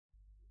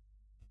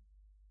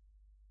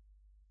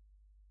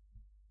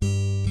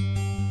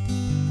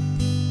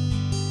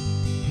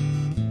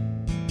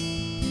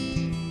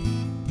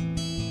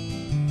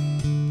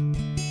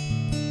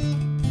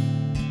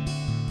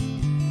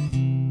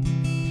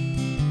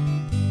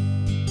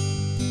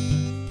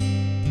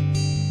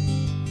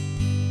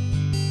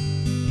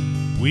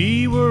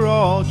We were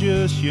all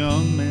just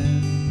young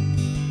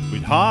men,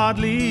 we'd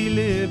hardly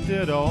lived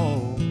at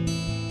all,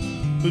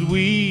 but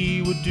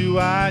we would do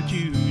our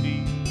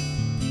duty,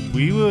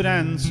 we would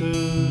answer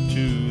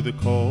to the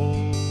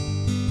call.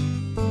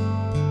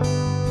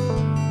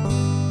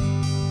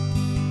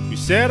 We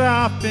set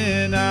off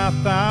in our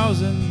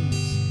thousands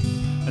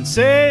and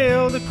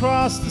sailed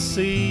across the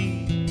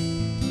sea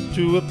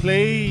to a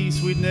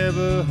place we'd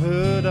never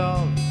heard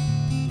of.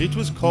 It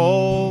was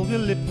called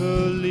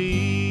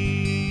Gallipoli.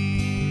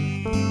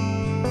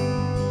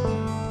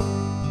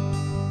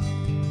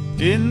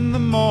 In the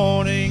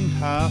morning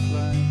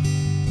half-light,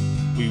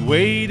 we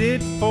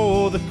waited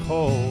for the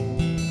call,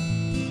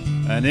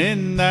 and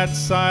in that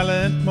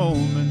silent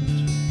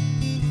moment,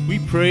 we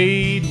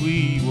prayed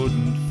we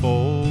wouldn't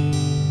fall.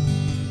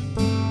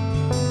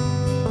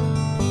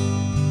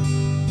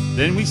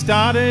 Then we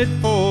started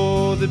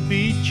for the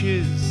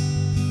beaches,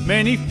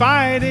 many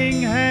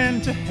fighting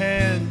hand to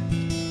hand,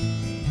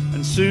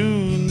 and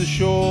soon the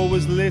shore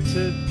was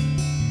littered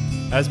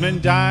as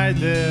men died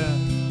there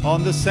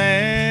on the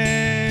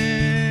sand.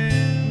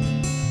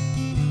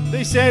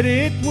 They said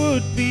it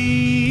would be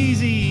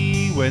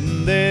easy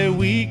when their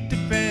weak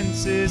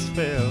defenses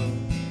fell,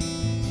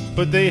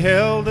 but they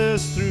held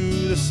us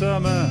through the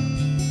summer,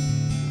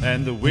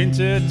 and the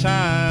winter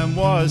time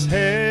was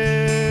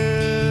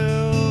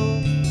hell.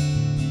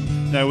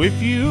 Now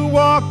if you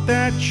walk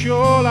that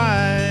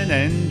shoreline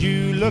and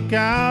you look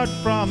out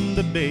from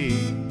the bay,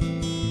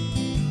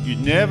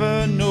 you'd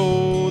never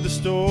know the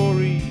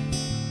story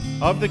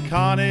of the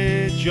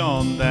carnage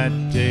on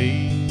that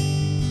day.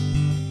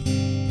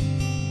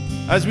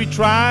 As we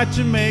tried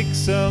to make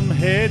some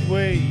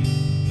headway,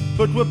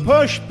 but were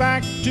pushed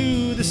back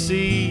to the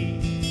sea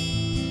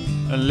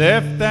and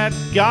left that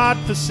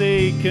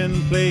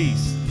God-forsaken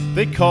place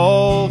they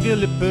call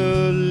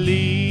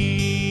Gallipoli.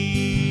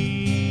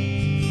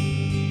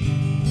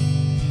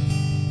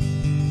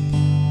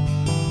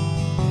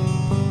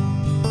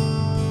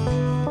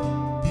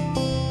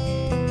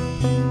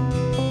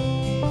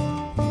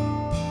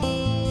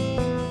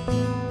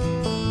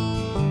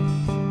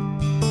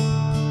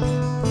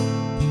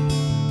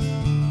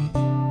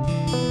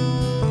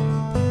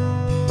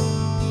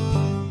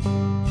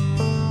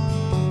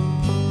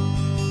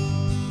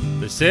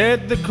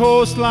 Said the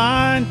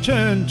coastline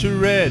turned to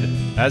red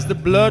as the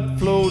blood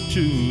flowed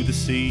to the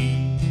sea.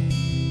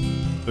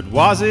 But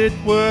was it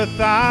worth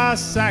our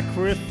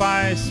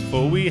sacrifice,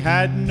 for we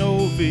had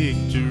no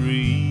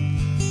victory?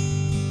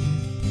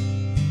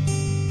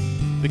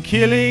 The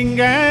killing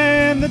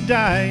and the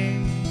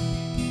dying,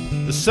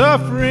 the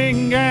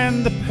suffering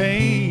and the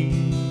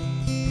pain,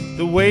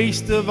 the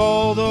waste of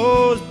all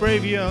those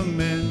brave young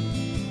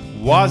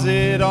men, was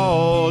it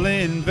all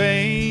in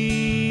vain?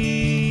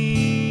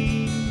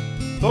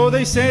 For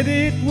they said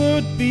it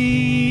would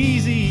be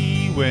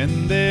easy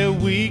when their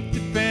weak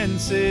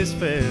defenses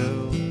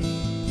fell,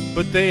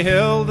 but they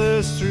held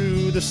us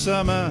through the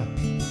summer,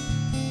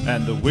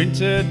 and the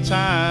winter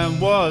time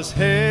was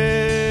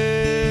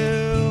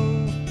hell.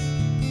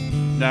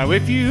 Now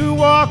if you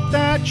walk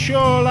that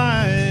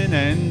shoreline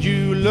and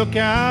you look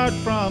out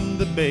from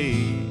the bay,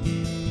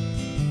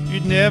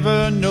 you'd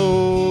never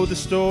know the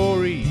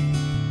story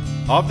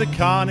of the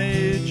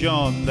carnage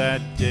on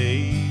that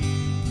day.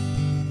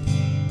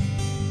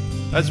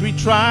 As we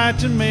tried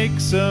to make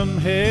some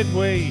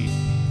headway,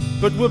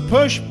 but were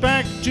pushed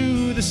back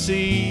to the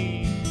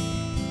sea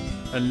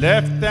and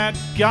left that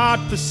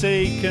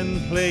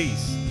God-forsaken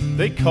place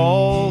they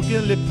call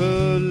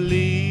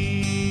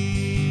Gallipoli.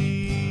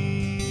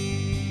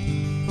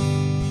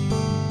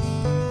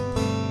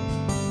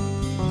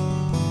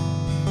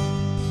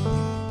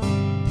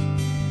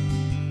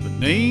 The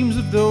names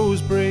of those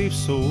brave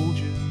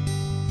soldiers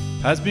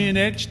has been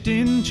etched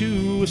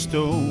into a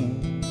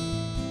stone,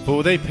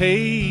 for they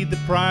paid the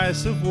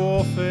price of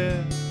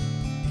warfare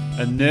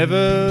and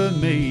never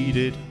made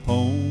it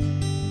home.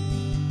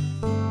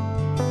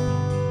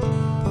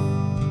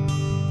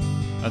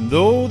 And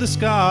though the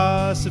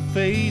scars have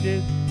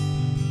faded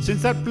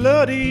since that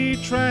bloody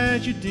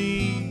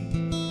tragedy,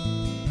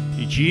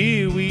 each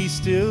year we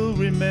still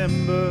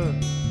remember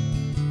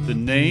the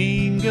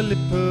name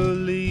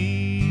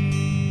Gallipoli.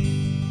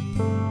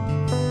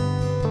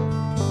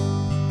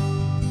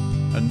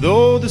 And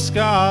though the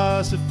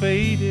scars have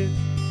faded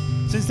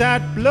since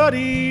that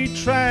bloody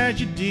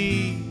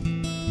tragedy,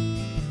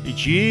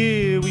 each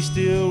year we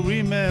still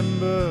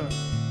remember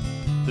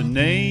the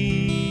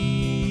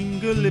name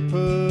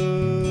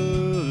Gallipoli.